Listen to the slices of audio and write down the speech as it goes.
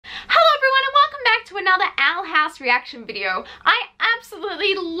to another Owl House reaction video. I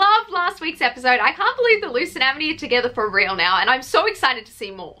absolutely loved last week's episode. I can't believe that Luce and Amity are together for real now, and I'm so excited to see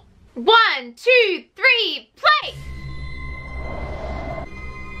more. 1, 2, 3, play!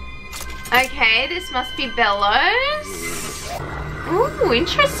 Okay, this must be Bellows. Ooh,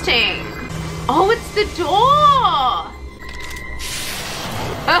 interesting. Oh, it's the door.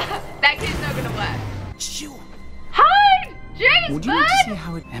 That kid's not gonna work. Shoo. Hi, jeez, Would you bud. like to see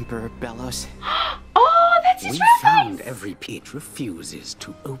how Emperor Bellows? Oh, that's his We real found face. every it refuses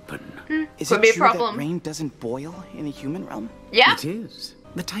to open. Is Could it be a true problem. that rain doesn't boil in the human realm? Yeah. It is.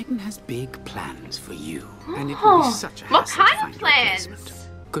 The Titan has big plans for you, and it would Oh, be such a what hassle to kind find of your plans? replacement.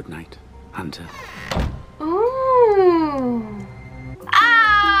 Good night, Hunter. Ooh.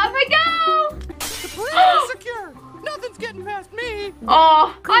 Ah, my girl. The plan is secure. Nothing's getting past me.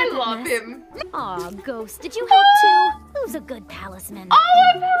 Oh, I love him. Aw, Ghost, did you help too? Who's a good palisman? Oh,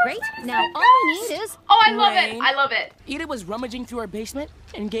 Great, now all we need is... Oh, I love it. Rain. I love it. Edith was rummaging through our basement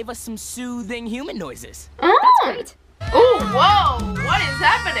and gave us some soothing human noises. Oh. Great. Oh, whoa. What is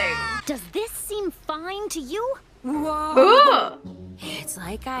happening? Does this seem fine to you? Ooh. It's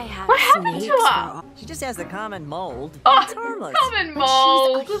like I have What happened snakes to her? She just has the common mold. Oh, It's harmless. common But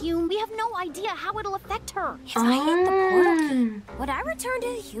mold. she's a human. We have no idea how it'll affect her. If I hit the portal key, Oh. would I return to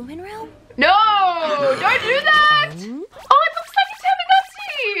the human realm? No, don't do that. Oh, it looks like a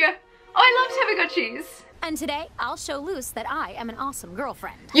Tamagotchi. Oh, I love Tamagotchis. And today, I'll show Luce that I am an awesome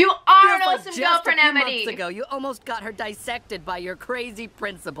girlfriend. You are an Feels like awesome just girlfriend, a few Amity. months ago, you almost got her dissected by your crazy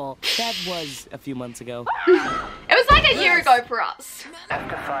principal. That was a few months ago. It was like a year ago for us.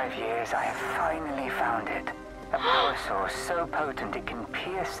 After 5 years, I have finally found it. A power source so potent it can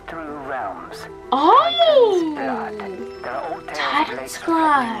pierce through realms. Titan's Oh. blood. There are all tales of Titan's lakes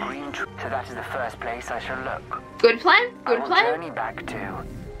blood. reflecting green so that is the first place I shall look. Good plan. I Good will plan. journey back to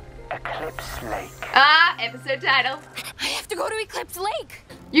Eclipse Lake. Ah, episode title. I have to go to Eclipse Lake.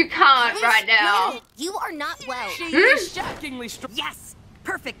 You can't right now. You are not well. She is shockingly strong. Yes!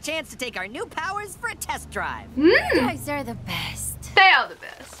 Perfect chance to take our new powers for a test drive. You guys are the best. They are the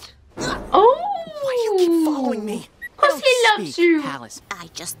best. Oh. Why do you keep following me? Because he loves Speak, you. Palace. I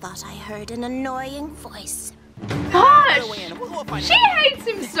just thought I heard an annoying voice. Gosh. We'll find She hates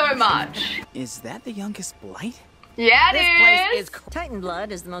him so much. Is that the youngest blight? Yeah, This it place is. is Titan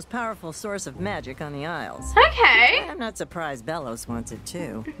blood is the most powerful source of magic on the Isles. Okay. I'm not surprised Bellows wants it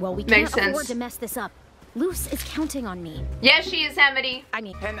too. Well, we Makes can't sense. afford to mess this up. Luce is counting on me. Yeah, she is Amity. I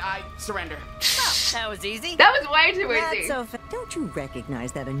mean, And I surrender. that was easy. That was way too Not easy. so Don't you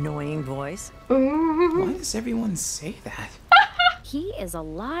recognize that annoying voice? Why does everyone say that? he is a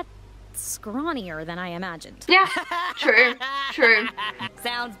lot scrawnier than I imagined. Yeah, true, true.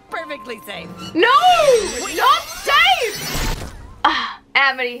 Sounds perfectly safe. No, not safe. Ah,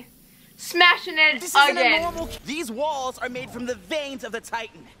 Amity, smashing it This isn't a again. normal. These walls are made from the veins of the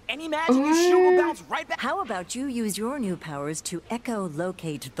Titan. Any magic you shoot will bounce right back. How about you use your new powers to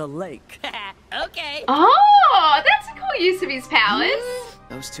echolocate the lake? Okay. Oh, that's a cool use of his powers.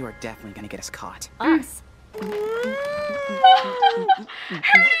 Those two are definitely gonna get us caught. Us.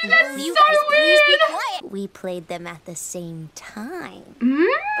 That's You so guys please be weird. quiet. We played them at the same time.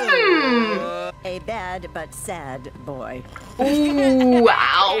 A bad but sad boy. Ooh,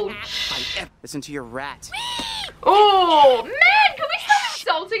 ouch. Listen to your rat. Oh, man, can we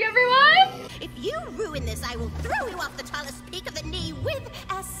stop insulting everyone? If you ruin this, I will throw you off the tallest peak of the knee with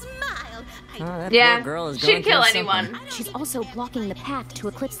a smile. Oh, that Yeah, poor girl is she'd going kill through anyone. something. She's also blocking the path to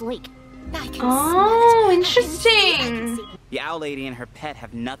Eclipse Lake. I can Oh, smell it. interesting. The owl lady and her pet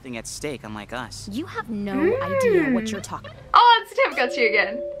have nothing at stake, unlike us. You have no idea what you're talking about. Oh, it's Tamagotchi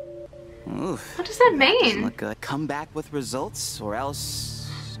again. Oof. What does that Doesn't mean? look good. Come back with results, or else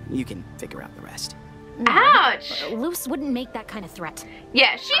you can figure out the rest. Ouch. Luce wouldn't make that kind of threat.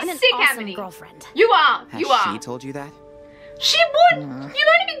 Yeah, she's I'm an sick, awesome Amity. girlfriend. You are. Has You are. she told you that? She would. You've only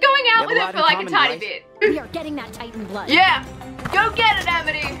been going out have with a her lot for in like a common, tiny right? bit. We are getting that Titan blood. Yeah. Go get it,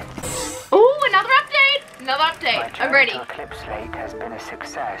 Amity. Ooh, another update. Another My update. I'm journey ready. to Eclipse Lake has been a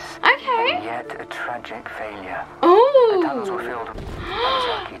success, Okay. yet a tragic failure. The tunnels were Ooh. filled. I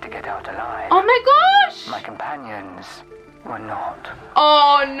was lucky to get out alive. Oh my gosh. My companions were not.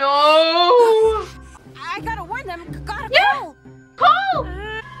 Oh no. I gotta warn them. Gotta Yeah. go. Cole.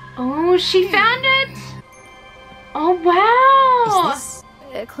 Oh, she found it. Oh wow.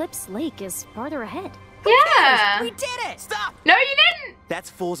 Eclipse Lake is farther ahead. Yeah. We did it! Stop! No, you didn't. That's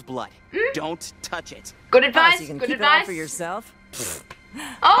fool's blood. Don't touch it. Good Oh, advice. so you can Good keep it all advice. for yourself?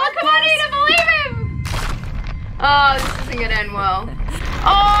 Oh, come on, Eda, believe him. Oh, this isn't gonna end well.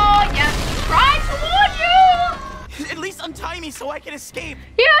 Oh, yeah. Try to warn you. At least untie me so I can escape.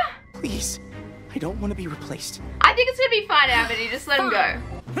 Yeah. Please. I don't want to be replaced. I think it's gonna be fine, Amity. Just let him go.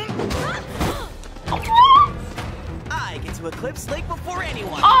 I get to Eclipse Lake before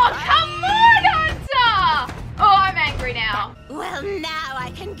anyone. Oh, come on, Hunter! Oh, I'm angry now. Well, now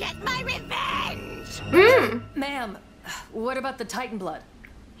I can get my revenge! Mmm. Ma'am, what about the Titan blood?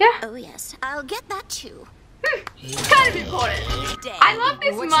 Yeah. Oh, yes, I'll get that too. It's kind of important. I love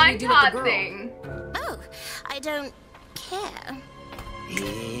this What should we do with the minecart girl? thing. Oh, I don't care.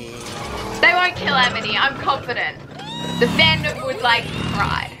 They won't kill Amity, I'm confident. The fandom would like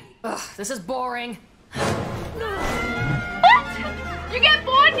cry. Ugh, this is boring. What? You get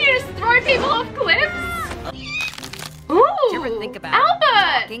bored and you just throw people off cliffs? Ooh, you ever think about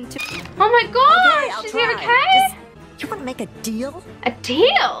Albert! talking to- Oh my gosh, Okay, I'll is try. he okay? You want to make a deal? A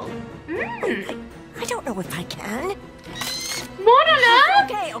deal? Mm. I don't know if I can. What on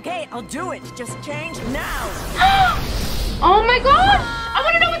earth? Okay, I'll do it. Just change now. Oh my gosh! I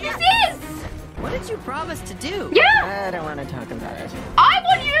want to know what this is! What did you promise to do? Yeah! I don't want to talk about it. I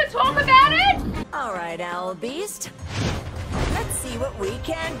want you to talk about it! All right, Owl Beast. Let's see what we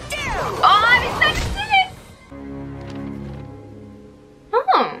can do. Oh, I'm excited to see this!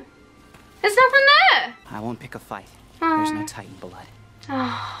 Oh. There's nothing there. I won't pick a fight. Oh. There's no Titan blood.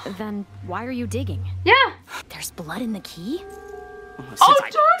 Oh. Then why are you digging? Yeah. There's blood in the key? Since Oh, I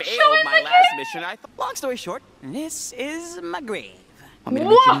don't show failed him my the last key. mission, I thought. Long story short, this is my grave. Want me to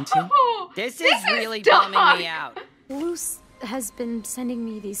make it into? Whoa! This is really dark. bumming me out. Luce has been sending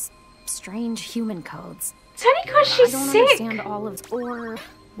me these strange human codes. It's only because I she's don't sick. understand all of or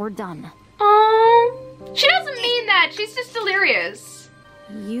we're done. Oh. She doesn't mean that. She's just delirious.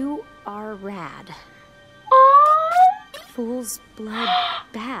 You are rad. Oh. Fool's blood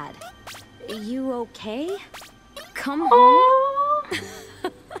bad. You okay? Come home. Oh.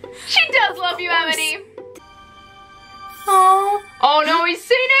 She does love you, Amity. Oh. Oh no, he's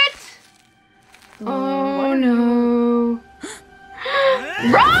seen it. Oh no.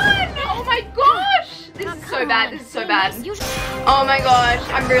 Run! Oh my gosh! This is so bad. This is so bad. Oh my gosh,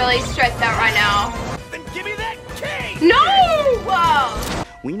 I'm really stressed out right now. Then give me that key! No!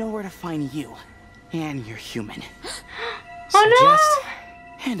 We know where to find you, and you're human. Oh So no! just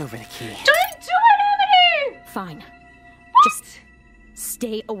hand over the key. Don't do it, Amity! Fine. What? Just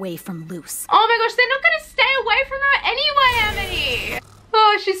stay away from Luce. Oh my gosh, they're not gonna stay away from her anyway, Amity!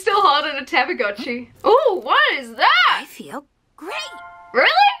 Oh, she's still holding a Tamagotchi. Oh, what is I that? feel great. Really?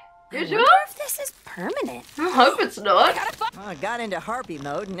 You sure? If this is permanent. I hope it's not. Well, I got into harpy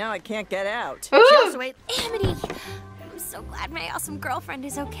mode, and now I can't get out. Ooh. Wait, Amity, I'm so glad my awesome girlfriend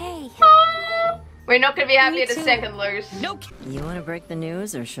is okay. We're not gonna be happy Me at a too. second, Luce. Nope. You want to break the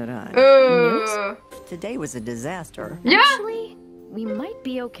news, or should I? Ooh. Today was a disaster. Yeah. Actually, we might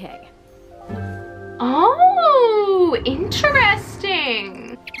be okay. Oh,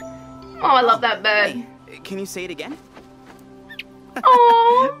 interesting. Oh, I love that bird. Hey, can you say it again?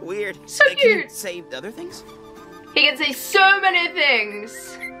 Oh, Weird. So Can you cute. say other things? he can say so many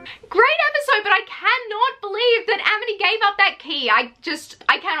things. Great episode, but I cannot believe that Amity gave up that key. I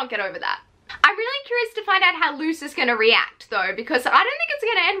cannot get over that. I'm really curious to find out how Luce is going to react, though, because I don't think it's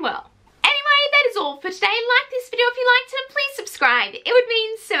going to end well. Anyway, that is all for today. Like this video if you liked it, and please subscribe. It would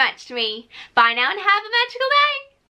mean so much to me. Bye now and have a magical day.